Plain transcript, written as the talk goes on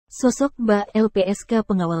Sosok Mbak Lpsk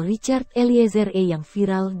pengawal Richard Eliezer yang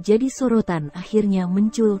viral jadi sorotan akhirnya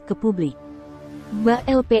muncul ke publik. Mbak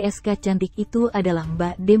Lpsk cantik itu adalah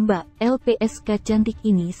Mbak Demba Lpsk cantik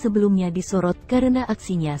ini sebelumnya disorot karena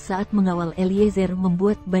aksinya saat mengawal Eliezer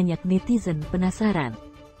membuat banyak netizen penasaran.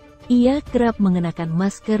 Ia kerap mengenakan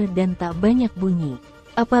masker dan tak banyak bunyi.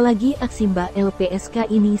 Apalagi aksi Mbak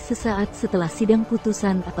Lpsk ini sesaat setelah sidang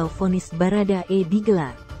putusan atau vonis Bharada E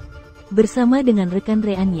digelar. Bersama dengan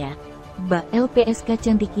rekan-rekannya, Mbak Lpsk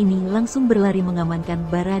cantik ini langsung berlari mengamankan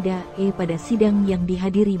Bharada E pada sidang yang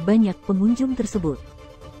dihadiri banyak pengunjung tersebut.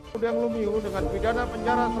 Yang lumiu dengan pidana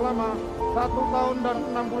penjara selama 1 tahun dan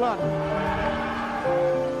 6 bulan.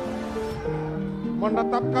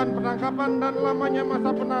 Menetapkan penangkapan dan lamanya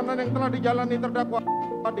masa penahanan yang telah dijalani terdakwa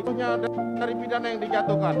dari pidana yang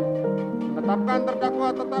dijatuhkan. Menetapkan terdakwa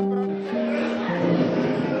tetap berada.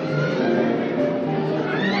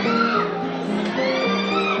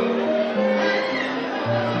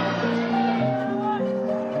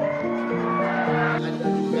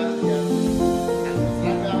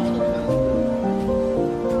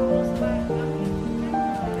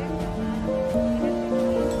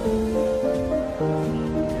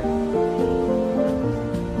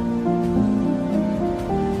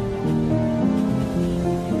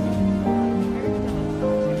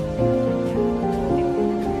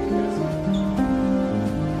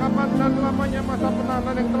 Dan lamanya masa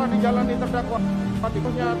penahanan yang telah dijalani terdakwa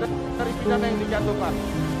dari pidana yang dijatuhkan.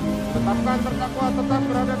 Tetapkan terdakwa tetap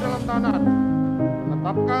berada dalam tahanan.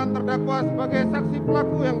 Tetapkan terdakwa sebagai saksi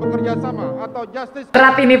pelaku yang bekerja sama atau justice.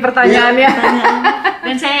 Berat ini pertanyaannya.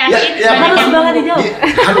 Dan saya yakin harus banget dijawab.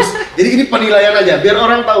 Harus. Jadi ini penilaian aja, biar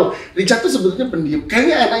orang tahu. Richard tuh sebetulnya pendiam.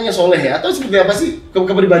 Kayaknya anaknya soleh ya, atau seperti apa sih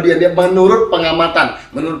kepribadian dia menurut pengamatan.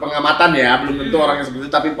 Menurut pengamatan ya, belum tentu orangnya seperti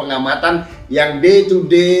itu, tapi pengamatan yang day to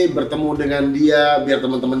day bertemu dengan dia, biar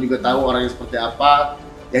teman-teman juga tahu orangnya seperti apa.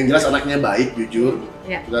 Yang jelas anaknya baik, jujur.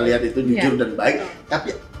 Ya. Kita lihat itu jujur dan baik.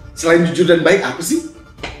 Tapi selain jujur dan baik, apa sih?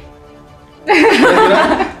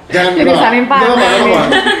 Jangan dibesarin Pak.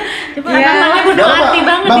 Coba namanya bodoh arti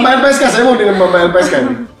banget. Mbak Lpsk, saya mau dengan Mbak Lpsk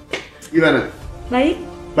ini. Gimana? Baik.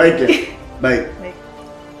 Baik ya? Baik.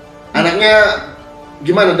 Anaknya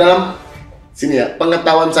gimana dalam sini ya?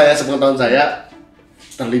 Sepengetahuan saya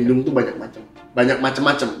terlindung tuh banyak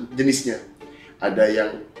macam jenisnya. Ada yang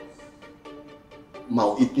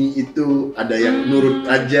mau itu, ada yang nurut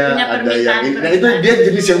aja, ada yang ini. Nah itu dia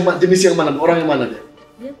jenis yang mana? Orang yang mana dia?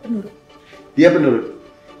 Dia penurut.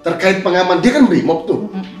 Terkait pengaman, dia kan brimob tuh,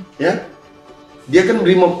 ya. Dia kan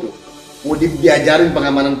brimob tuh. Mau diajarin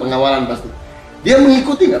pengamanan pengawalan pasti. Dia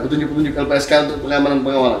mengikuti nggak petunjuk-petunjuk LPSK untuk pengamanan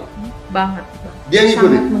pengawalan? Banget. Dia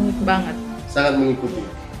ngikuti. Banget. Sangat mengikuti.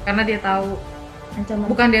 Karena dia tahu.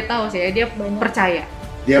 Bukan dia tahu sih, dia percaya.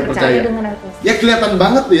 Dia percaya. Ya kelihatan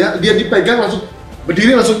banget tuh ya. Dia dipegang langsung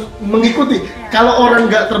berdiri langsung mengikuti. Kalau orang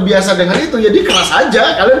nggak terbiasa dengan itu, ya dia keras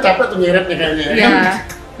aja. Kalian capek tuh nyeretnya kayaknya. Ya,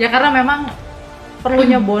 ya karena memang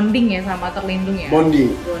perlunya bonding ya sama terlindung ya.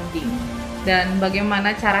 Bonding. Dan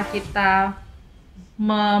bagaimana cara kita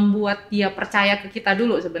membuat dia percaya ke kita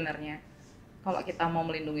dulu sebenarnya. Kalau kita mau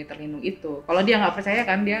melindungi terlindung itu. Kalau dia nggak percaya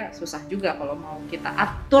kan dia susah juga kalau mau kita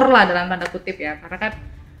atur lah dalam tanda kutip ya. Karena kan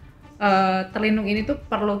terlindung ini tuh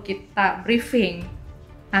perlu kita briefing.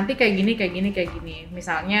 Nanti kayak gini.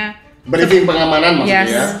 Misalnya briefing pengamanan maksudnya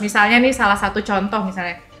ya. Misalnya nih salah satu contoh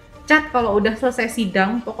misalnya, Cat kalau udah selesai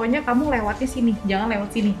sidang pokoknya kamu lewatnya sini, jangan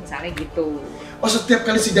lewat sini misalnya gitu. Oh setiap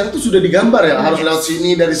kali sidang tuh sudah digambar ya, harus lewat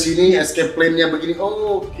sini, dari sini, escape plan-nya begini.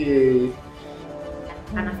 Oh, oke.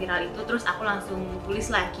 Karena viral itu terus aku langsung tulis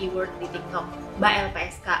lah keyword di TikTok Mbak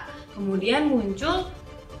Lpsk. Kemudian muncul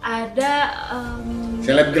ada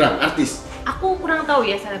selebgram, artis. Aku kurang tahu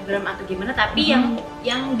ya selebgram atau gimana, tapi yang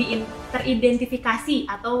teridentifikasi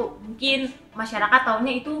atau mungkin masyarakat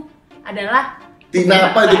taunya itu adalah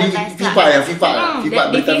Tina apa jadi FIFA ya, FIFA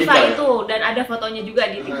berita FIFA FIFA itu ya? Dan ada fotonya juga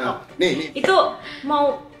di TikTok. Nih. Itu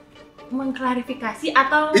mau mengklarifikasi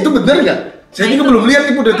atau itu benar nggak? Saya juga belum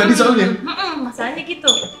lihat itu dari tadi soalnya. Masalahnya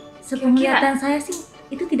gitu. Sepenglihatan saya sih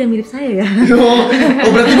itu tidak mirip saya ya. Oh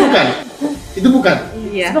berarti bukan? Itu bukan?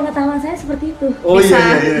 Iya. Sepengetahuan saya seperti itu. Oh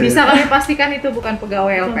iya. Bisa kami pastikan itu bukan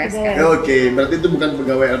pegawai LPSK. Oke, berarti itu bukan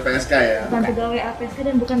pegawai LPSK ya? Bukan pegawai LPSK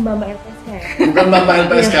dan bukan Mbak LPSK ya? Bukan Mbak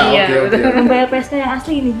LPSK, oke. Mbak LPSK yang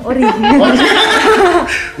asli ini, ori.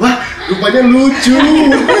 Wah, rupanya lucu.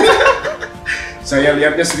 Saya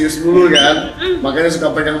lihatnya serius dulu kan, makanya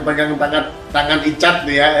suka pegang-pegang tangan Icat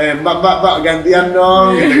nih ya, mbak gantian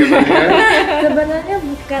dong gitu. Sebenarnya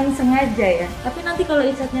bukan sengaja ya, tapi nanti kalau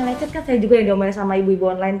Icatnya lecet kan saya juga yang diomelin sama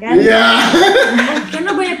ibu-ibu online kan. Iya.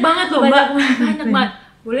 Karena banyak banget loh mbak, banyak banget.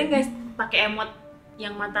 Boleh nggak pakai emot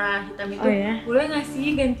yang mata hitam itu, Oh, ya? boleh nggak sih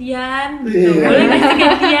gantian? Gitu. Boleh nggak sih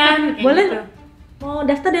gantian? Kayak Boleh. gitu. Mau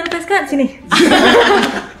daftar di LPSK sini.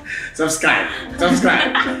 Subscribe.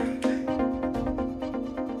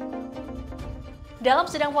 Dalam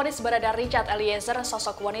sidang vonis Barada Richard Eliezer,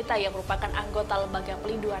 sosok wanita yang merupakan anggota Lembaga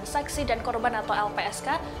Perlindungan Saksi dan Korban atau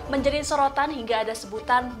LPSK, menjadi sorotan hingga ada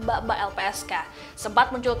sebutan Mbak LPSK.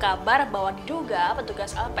 Sempat muncul kabar bahwa diduga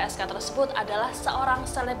petugas LPSK tersebut adalah seorang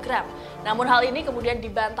selebgram. Namun hal ini kemudian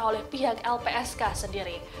dibantah oleh pihak LPSK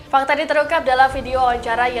sendiri. Fakta ini terungkap dalam video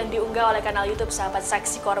wawancara yang diunggah oleh kanal YouTube Sahabat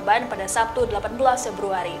Saksi Korban pada Sabtu 18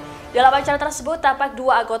 Februari. Dalam acara tersebut tampak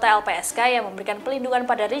dua anggota LPSK yang memberikan pelindungan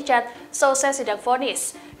pada Richard selesai sidang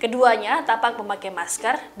vonis. Keduanya tampak memakai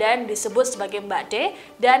masker dan disebut sebagai Mbak D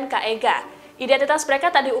dan Kak Ega. Identitas mereka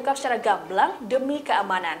tak diungkap secara gamblang demi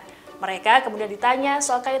keamanan. Mereka kemudian ditanya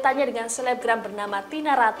soal kaitannya dengan selebgram bernama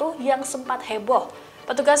Tina Ratu yang sempat heboh.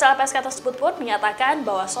 Petugas LPSK tersebut pun menyatakan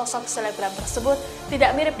bahwa sosok selebgram tersebut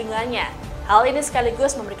tidak mirip dengannya. Hal ini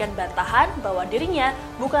sekaligus memberikan bantahan bahwa dirinya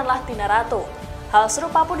bukanlah Tina Ratu. Hal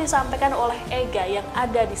serupa pun disampaikan oleh Ega yang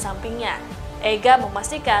ada di sampingnya. Ega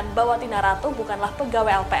memastikan bahwa Tina Ratu bukanlah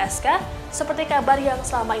pegawai LPSK seperti kabar yang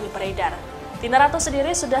selama ini beredar. Tina Ratu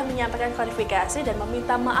sendiri sudah menyampaikan klarifikasi dan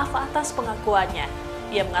meminta maaf atas pengakuannya.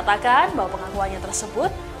 Ia mengatakan bahwa pengakuannya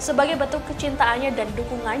tersebut sebagai bentuk kecintaannya dan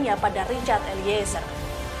dukungannya pada Richard Eliezer.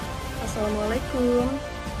 Assalamualaikum,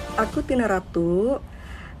 aku Tina Ratu.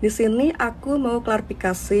 Di sini aku mau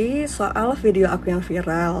klarifikasi soal video aku yang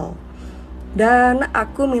viral. Dan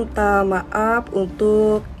aku minta maaf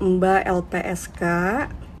untuk Mbak LPSK.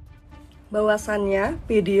 Bahwasannya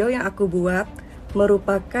video yang aku buat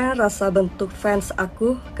merupakan rasa bentuk fans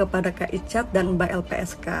aku kepada Kak Icat dan Mbak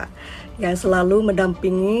LPSK yang selalu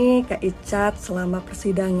mendampingi Kak Icat selama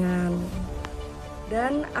persidangan.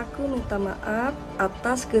 Dan aku minta maaf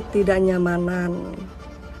atas ketidaknyamanan.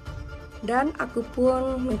 Dan aku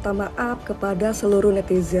pun minta maaf kepada seluruh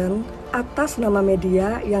netizen atas nama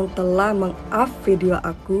media yang telah meng-up video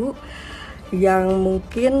aku yang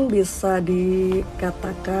mungkin bisa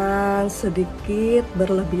dikatakan sedikit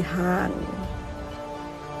berlebihan.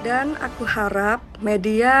 Dan aku harap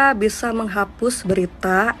media bisa menghapus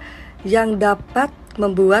berita yang dapat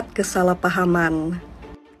membuat kesalahpahaman.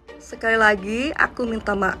 Sekali lagi aku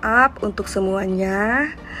minta maaf untuk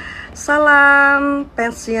semuanya. Salam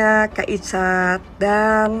fansnya Kak Icat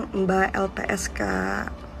dan Mbak LPSK.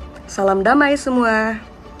 Salam damai semua.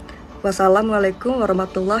 Wassalamualaikum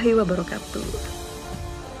warahmatullahi wabarakatuh.